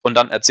Und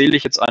dann erzähle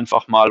ich jetzt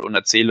einfach mal und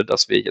erzähle,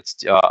 dass wir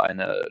jetzt ja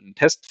einen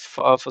Test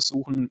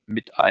versuchen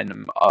mit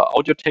einem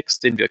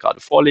Audiotext, den wir gerade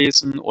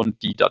vorlesen,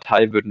 und die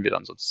Datei würden wir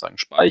dann sozusagen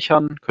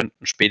speichern,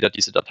 könnten später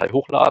diese Datei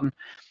hochladen.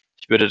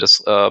 Ich würde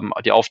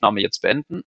die Aufnahme jetzt beenden